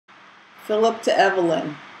Philip to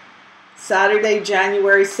Evelyn. Saturday,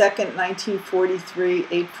 January 2nd, 1943,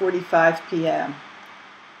 8:45 p.m.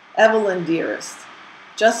 Evelyn, dearest,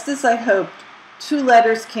 just as I hoped, 2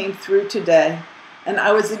 letters came through today, and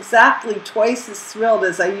I was exactly twice as thrilled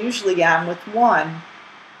as I usually am with one.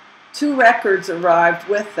 2 records arrived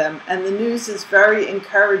with them, and the news is very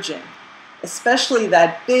encouraging, especially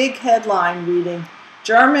that big headline reading,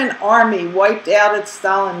 "German Army wiped out at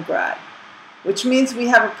Stalingrad," which means we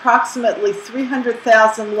have approximately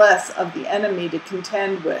 300,000 less of the enemy to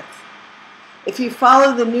contend with. If you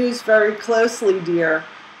follow the news very closely, dear,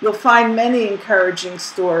 you'll find many encouraging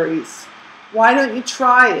stories. Why don't you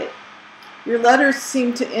try it? Your letters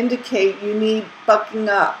seem to indicate you need bucking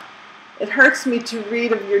up. It hurts me to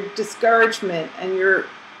read of your discouragement and your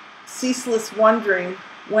ceaseless wondering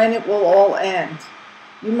when it will all end.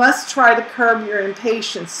 You must try to curb your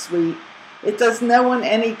impatience, sweet. It does no one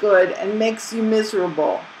any good and makes you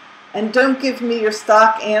miserable. And don't give me your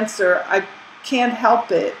stock answer, "I can't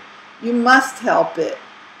help it." You must help it.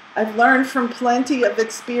 I've learned from plenty of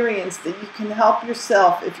experience that you can help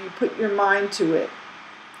yourself if you put your mind to it.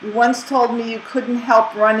 You once told me you couldn't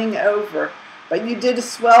help running over, but you did a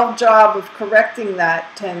swell job of correcting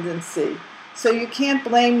that tendency. So you can't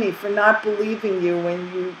blame me for not believing you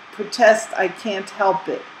when you protest I can't help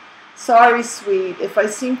it. Sorry, sweet, if I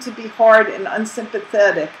seem to be hard and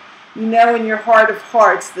unsympathetic. You know in your heart of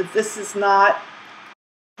hearts that this is not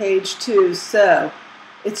page 2, so.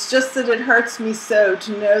 It's just that it hurts me so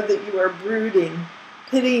to know that you are brooding,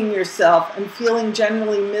 pitying yourself, and feeling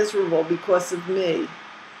generally miserable because of me.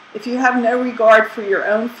 If you have no regard for your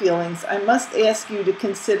own feelings, I must ask you to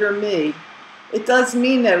consider me. It does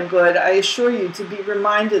me no good, I assure you, to be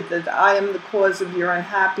reminded that I am the cause of your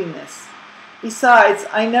unhappiness. Besides,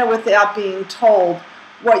 I know without being told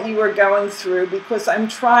what you are going through because I'm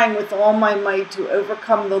trying with all my might to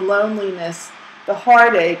overcome the loneliness, the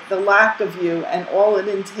heartache, the lack of you, and all it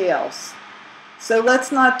entails. So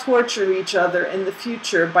let's not torture each other in the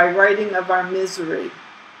future by writing of our misery.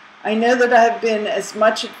 I know that I have been as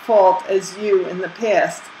much at fault as you in the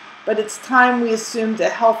past, but it's time we assumed a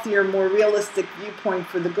healthier, more realistic viewpoint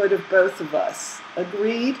for the good of both of us.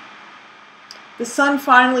 Agreed? The sun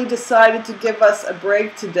finally decided to give us a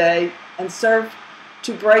break today and served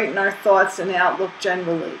to brighten our thoughts and outlook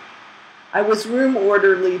generally. I was room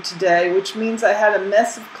orderly today, which means I had a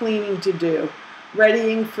mess of cleaning to do,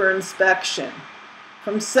 readying for inspection.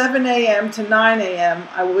 From 7 a.m. to 9 a.m.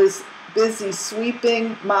 I was busy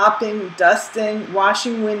sweeping, mopping, dusting,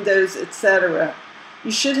 washing windows, etc.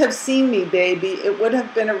 You should have seen me, baby. It would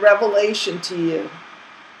have been a revelation to you.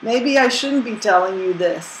 Maybe I shouldn't be telling you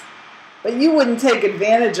this, but you wouldn't take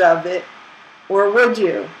advantage of it, or would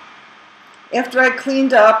you? After I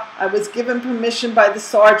cleaned up, I was given permission by the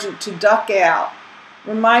sergeant to duck out.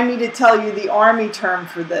 Remind me to tell you the Army term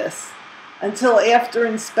for this. Until after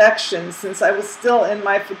inspection, since I was still in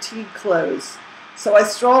my fatigue clothes. So I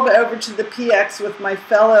strolled over to the PX with my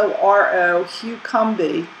fellow RO, Hugh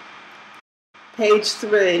Cumby. Page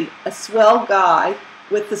 3, a swell guy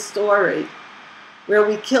with the story, where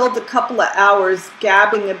we killed a couple of hours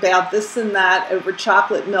gabbing about this and that over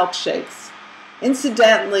chocolate milkshakes.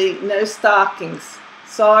 Incidentally, no stockings.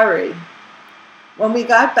 Sorry. When we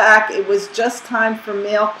got back, it was just time for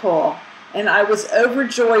mail call, and I was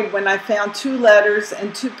overjoyed when I found 2 letters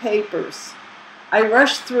and 2 papers. I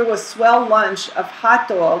rushed through a swell lunch of hot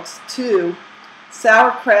dogs, 2,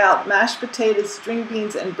 sauerkraut, mashed potatoes, string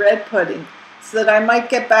beans, and bread pudding, so that I might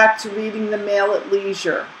get back to reading the mail at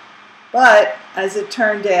leisure. But, as it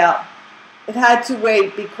turned out, it had to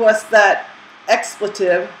wait because that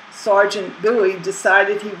expletive, Sergeant Bowie,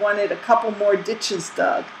 decided he wanted a couple more ditches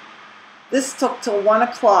dug. This took till 1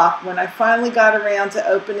 o'clock when I finally got around to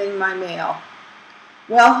opening my mail.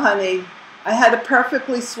 Well, honey, I had a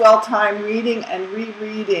perfectly swell time reading and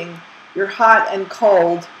rereading your hot and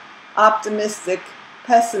cold, optimistic,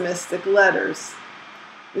 pessimistic letters.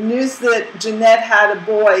 The news that Jeanette had a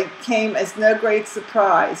boy came as no great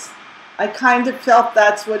surprise. I kind of felt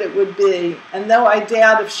that's what it would be, and though I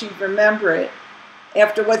doubt if she'd remember it,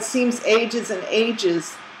 after what seems ages and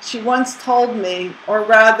ages, she once told me, or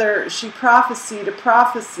rather, she prophesied a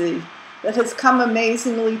prophecy that has come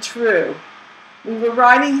amazingly true. We were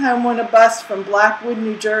riding home on a bus from Blackwood,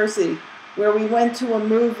 New Jersey, where we went to a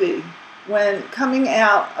movie, when, coming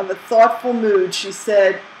out of a thoughtful mood, she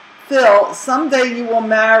said, "Phil, someday you will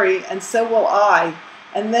marry, and so will I,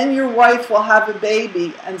 and then your wife will have a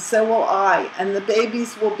baby, and so will I, and the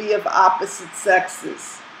babies will be of opposite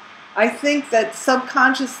sexes." I think that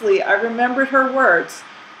subconsciously I remembered her words,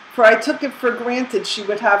 for I took it for granted she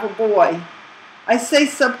would have a boy. I say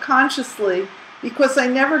subconsciously because I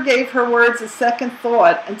never gave her words a second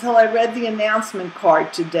thought until I read the announcement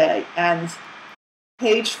card today, and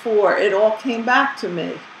page 4, it all came back to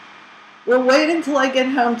me. We'll wait until I get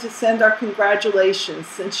home to send our congratulations,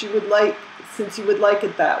 since you would like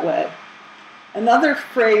it that way. Another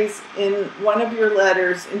phrase in one of your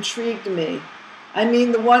letters intrigued me. I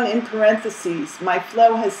mean the one in parentheses, my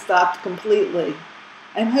flow has stopped completely.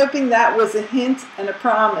 I'm hoping that was a hint and a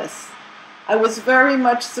promise. I was very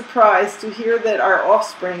much surprised to hear that our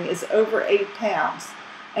offspring is over 8 pounds.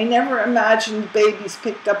 I never imagined babies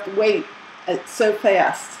picked up weight so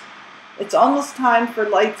fast. It's almost time for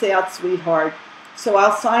lights out, sweetheart, so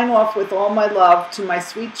I'll sign off with all my love to my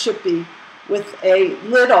sweet Chippy, with a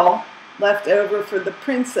little left over for the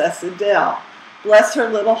Princess Adele. Bless her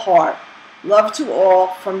little heart. Love to all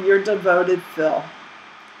from your devoted Phil.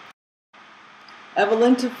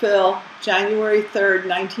 Evelyn to Phil, January 3rd,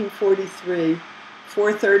 1943,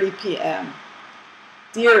 4:30 p.m.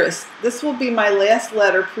 Dearest, this will be my last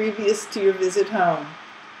letter previous to your visit home.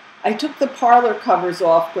 I took the parlor covers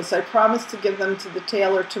off because I promised to give them to the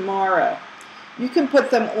tailor tomorrow. You can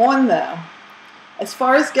put them on, though. As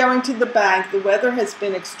far as going to the bank, the weather has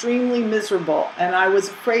been extremely miserable, and I was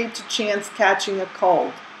afraid to chance catching a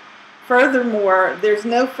cold. Furthermore, there's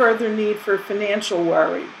no further need for financial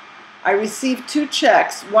worry. I received 2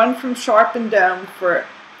 checks, one from Sharp & Dome for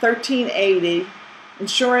 $13.80,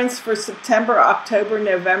 insurance for September, October,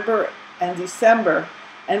 November, and December,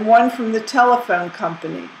 and one from the telephone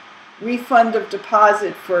company, refund of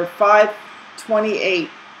deposit for $5.28.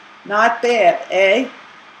 Not bad, eh?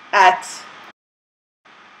 At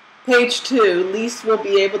page 2, Lise will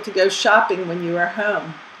be able to go shopping when you are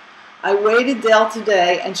home. I weighed Adele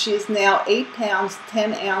today, and she is now 8 pounds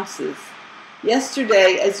 10 ounces.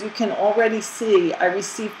 Yesterday, as you can already see, I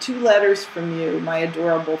received 2 letters from you, my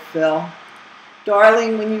adorable Phil.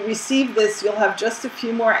 Darling, when you receive this, you'll have just a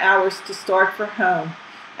few more hours to start for home,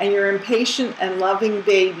 and your impatient and loving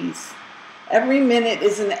babies. Every minute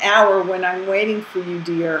is an hour when I'm waiting for you,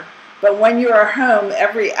 dear, but when you are home,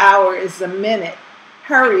 every hour is a minute.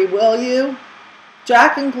 Hurry, will you?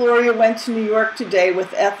 Jack and Gloria went to New York today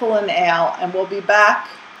with Ethel and Al, and will be back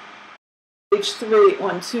page 3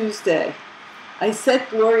 on Tuesday. I set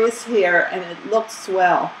Gloria's hair, and it looked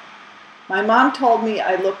swell. My mom told me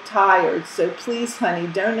I looked tired, so please, honey,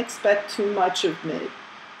 don't expect too much of me.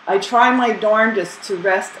 I try my darndest to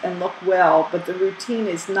rest and look well, but the routine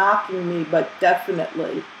is knocking me, but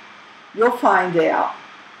definitely. You'll find out.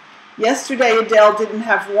 Yesterday, Adele didn't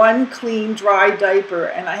have one clean, dry diaper,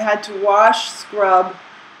 and I had to wash, scrub,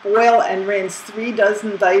 boil, and rinse 3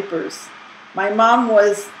 dozen diapers. My mom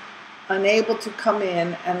was unable to come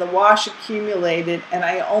in, and the wash accumulated, and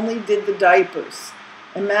I only did the diapers.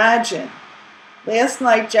 Imagine. Last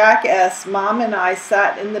night, Jack S., Mom, and I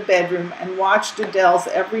sat in the bedroom and watched Adele's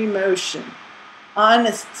every motion.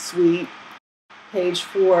 Honest, sweet. Page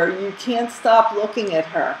 4, you can't stop looking at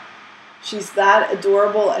her. She's that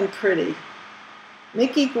adorable and pretty.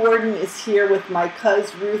 Mickey Gordon is here with my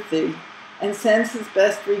cuz Ruthie and sends his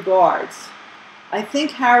best regards. I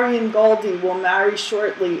think Harry and Goldie will marry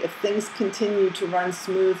shortly if things continue to run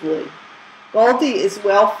smoothly. Goldie is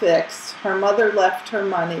well fixed. Her mother left her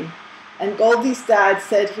money, and Goldie's dad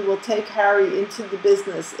said he will take Harry into the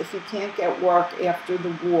business if he can't get work after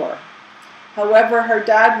the war. However, her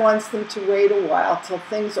dad wants them to wait a while till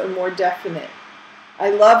things are more definite. I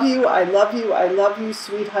love you, I love you, I love you,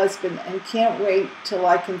 sweet husband, and can't wait till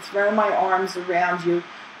I can throw my arms around you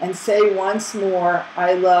and say once more,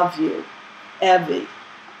 I love you. Evie.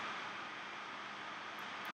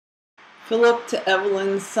 Philip to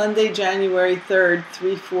Evelyn, Sunday, January 3rd,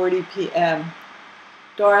 3:40 p.m.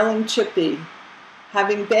 Darling Chippy,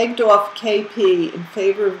 having begged off KP in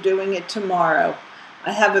favor of doing it tomorrow,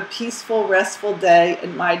 I have a peaceful, restful day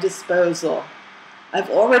at my disposal.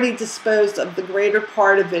 I've already disposed of the greater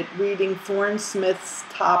part of it reading Thorne Smith's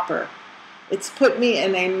Topper. It's put me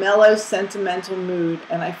in a mellow, sentimental mood,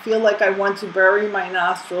 and I feel like I want to bury my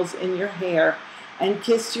nostrils in your hair and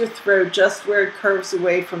kiss your throat just where it curves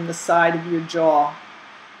away from the side of your jaw.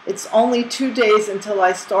 It's only 2 days until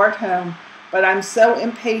I start home, but I'm so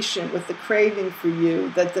impatient with the craving for you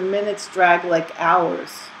that the minutes drag like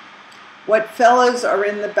hours. What fellows are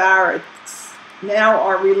in the barracks now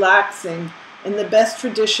are relaxing in the best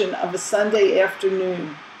tradition of a Sunday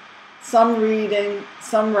afternoon. Some reading,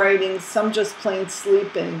 some writing, some just plain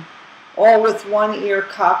sleeping, all with one ear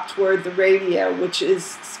cocked toward the radio, which is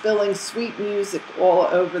spilling sweet music all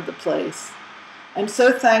over the place. I'm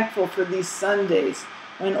so thankful for these Sundays,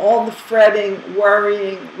 when all the fretting,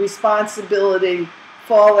 worrying, responsibility,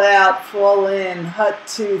 fall out, fall in, hut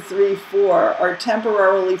 2, 3, 4 are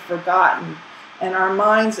temporarily forgotten, and our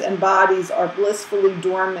minds and bodies are blissfully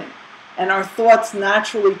dormant, and our thoughts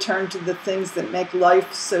naturally turn to the things that make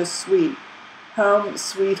life so sweet. Home,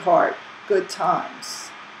 sweetheart, good times.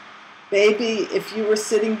 Baby, if you were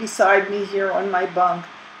sitting beside me here on my bunk,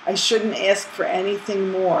 I shouldn't ask for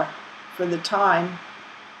anything more for the time.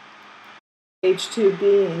 Page 2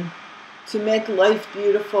 being, to make life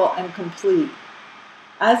beautiful and complete.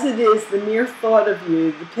 As it is, the mere thought of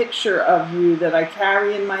you, the picture of you that I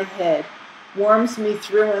carry in my head, warms me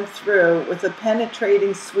through and through with a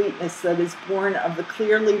penetrating sweetness that is born of the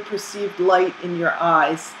clearly perceived light in your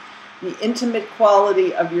eyes, the intimate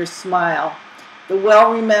quality of your smile, the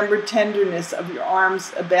well-remembered tenderness of your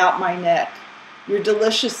arms about my neck, your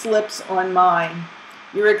delicious lips on mine,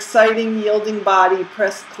 your exciting, yielding body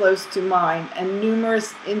pressed close to mine, and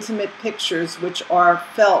numerous intimate pictures which are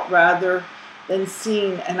felt rather than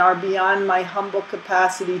seen and are beyond my humble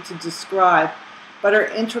capacity to describe, but are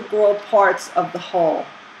integral parts of the whole.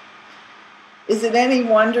 Is it any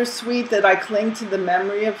wonder, sweet, that I cling to the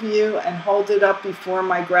memory of you and hold it up before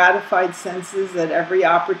my gratified senses at every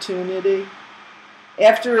opportunity?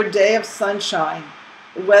 After a day of sunshine,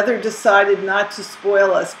 the weather decided not to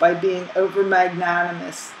spoil us by being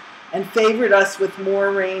over-magnanimous and favored us with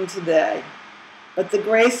more rain today. But the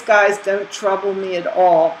gray skies don't trouble me at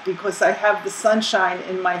all because I have the sunshine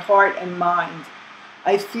in my heart and mind.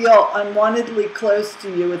 I feel unwontedly close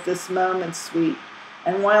to you at this moment, sweet,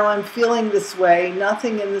 and while I'm feeling this way,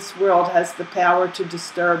 nothing in this world has the power to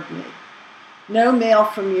disturb me. No mail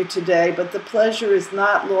from you today, but the pleasure is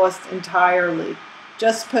not lost entirely,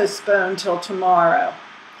 just postponed till tomorrow.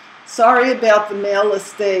 Sorry about the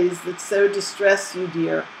mailless days that so distress you,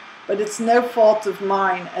 dear, but it's no fault of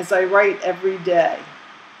mine as I write every day.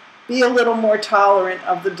 Be a little more tolerant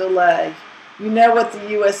of the delay. You know what the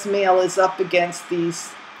U.S. mail is up against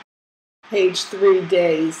these page 3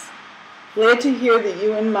 days. Glad to hear that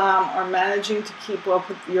you and Mom are managing to keep up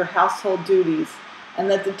with your household duties and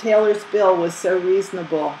that the tailor's bill was so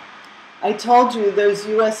reasonable. I told you those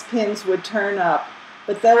U.S. pins would turn up,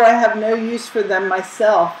 but though I have no use for them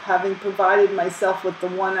myself, having provided myself with the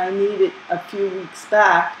one I needed a few weeks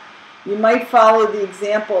back, you might follow the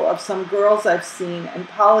example of some girls I've seen and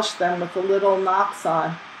polish them with a little knocks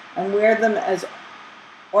on and wear them as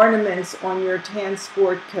ornaments on your tan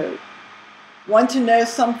sport coat. Want to know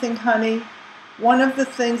something, honey? One of the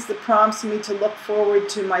things that prompts me to look forward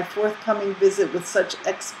to my forthcoming visit with such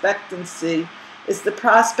expectancy is the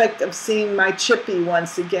prospect of seeing my Chippy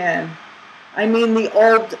once again. I mean the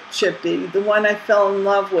old Chippy, the one I fell in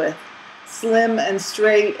love with, slim and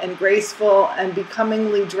straight and graceful and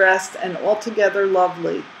becomingly dressed and altogether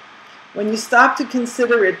lovely. When you stop to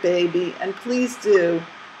consider it, baby, and please do,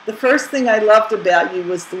 the first thing I loved about you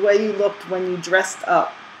was the way you looked when you dressed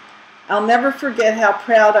up. I'll never forget how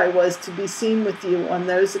proud I was to be seen with you on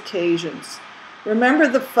those occasions. Remember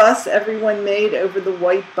the fuss everyone made over the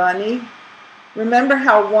white bunny? Remember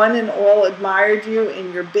how one and all admired you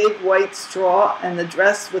in your big white straw and the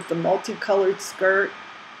dress with the multicolored skirt?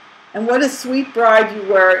 And what a sweet bride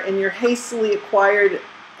you were in your hastily acquired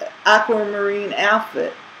aquamarine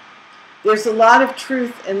outfit. There's a lot of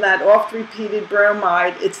truth in that oft-repeated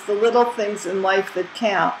bromide. It's the little things in life that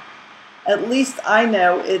count. At least I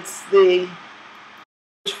know it's the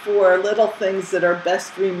 4 little things that are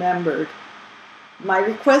best remembered. My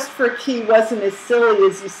request for a key wasn't as silly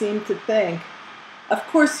as you seem to think. Of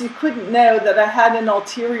course, you couldn't know that I had an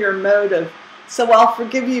ulterior motive, so I'll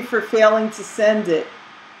forgive you for failing to send it.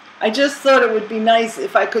 I just thought it would be nice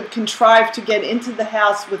if I could contrive to get into the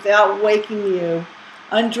house without waking you,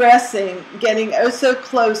 undressing, getting oh so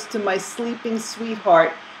close to my sleeping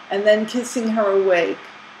sweetheart, and then kissing her awake.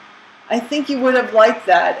 I think you would have liked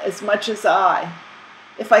that as much as I.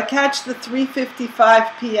 If I catch the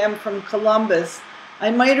 3:55 p.m. from Columbus,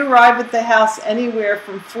 I might arrive at the house anywhere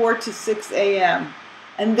from 4 to 6 a.m.,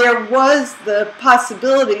 and there was the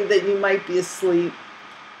possibility that you might be asleep.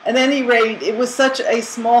 At any rate, it was such a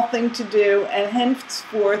small thing to do, and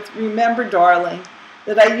henceforth, remember, darling,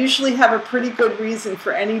 that I usually have a pretty good reason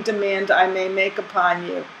for any demand I may make upon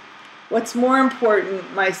you. What's more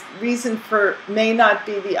important, my reason for may not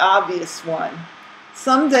be the obvious one.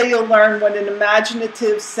 Someday you'll learn what an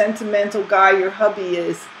imaginative, sentimental guy your hubby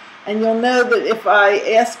is, and you'll know that if I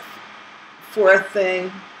ask for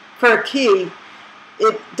a key,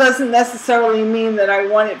 it doesn't necessarily mean that I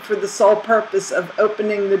want it for the sole purpose of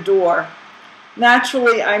opening the door.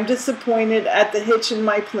 Naturally, I'm disappointed at the hitch in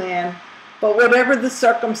my plan, but whatever the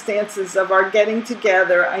circumstances of our getting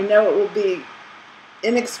together, I know it will be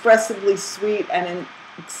inexpressibly sweet and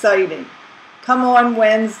exciting. Come on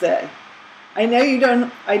Wednesday. I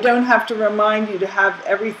know I don't have to remind you to have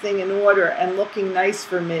everything in order and looking nice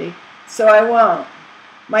for me, so I won't.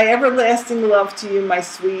 My everlasting love to you, my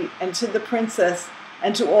sweet, and to the princess,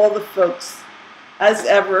 and to all the folks. As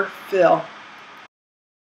ever, Phil.